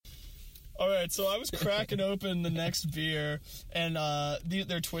right, so I was cracking open the next beer, and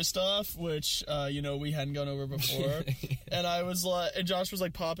their Twist Off, which, we hadn't gone over before, and I was like, and Josh was,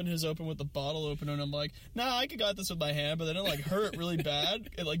 like, popping his open with the bottle opener, and I'm like, nah, I could got this with my hand, but then it, like, hurt really bad.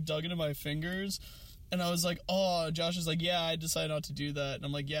 It, like, dug into my fingers, and I was like, oh, Josh was like, yeah, I decided not to do that, and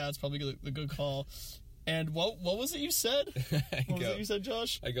I'm like, yeah, it's probably the good call. And what was it you said? What was it you said,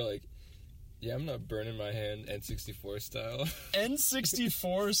 Josh? I go, like, yeah, I'm not burning my hand N64 style.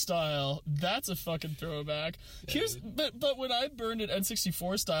 N64 style. That's a fucking throwback. But when I burned it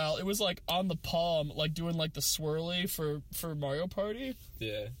N64 style, it was like on the palm, like doing like the swirly for Mario Party.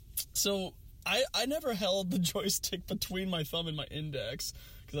 Yeah. So I never held the joystick between my thumb and my index,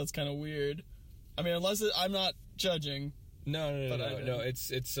 because that's kind of weird. I mean, I'm not judging. No.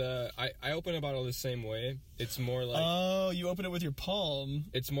 It's I open a bottle the same way. It's more like, oh, you open it with your palm.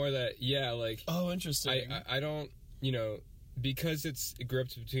 It's more that, yeah, like, oh, interesting. I don't, because it's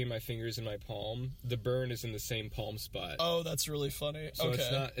gripped between my fingers and my palm, the burn is in the same palm spot. Oh, that's really funny. So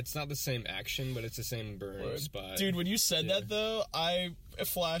okay. it's not the same action, but it's the same burn spot. Dude, when you said that, though, I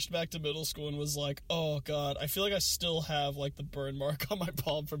flashed back to middle school and was like, oh, God, I feel like I still have, like, the burn mark on my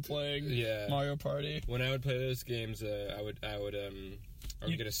palm from playing Mario Party. When I would play those games, I would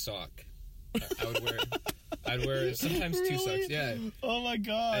get a sock. I'd wear sometimes two socks, yeah. Oh my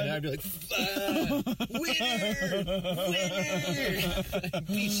god. And I'd be like, winner!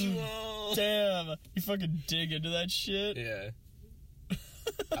 Beat you all! Damn, you fucking dig into that shit? Yeah.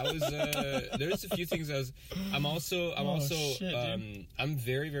 I was, there's a few things I'm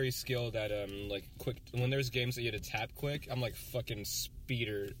very, very skilled at, quick, when there's games that you had to tap quick, I'm like fucking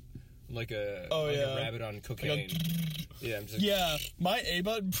speeder. Like a rabbit on cocaine. Yeah, I'm just like, my A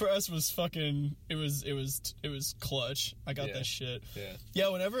button press was fucking. It was clutch. I got that shit. Yeah.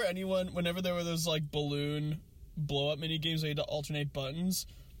 Whenever there were those like balloon blow up mini games where you had to alternate buttons,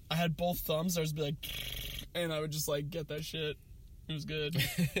 I had both thumbs. I was be like, and I would just like get that shit. It was good.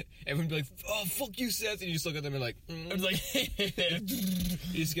 Everyone would be like, oh, fuck you, Seth. And you just look at them and like, I was like, you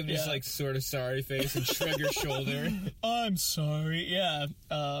just give them this like sort of sorry face and shrug your shoulder. I'm sorry. Yeah.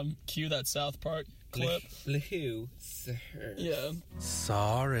 Cue that South Park clip. Who, sir? Yeah.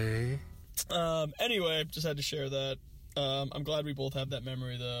 Sorry. Anyway, just had to share that. I'm glad we both have that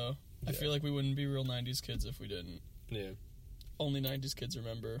memory, though. I feel like we wouldn't be real 90s kids if we didn't. Yeah. Only 90s kids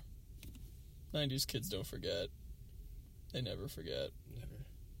remember. 90s kids don't forget. They never forget. Never.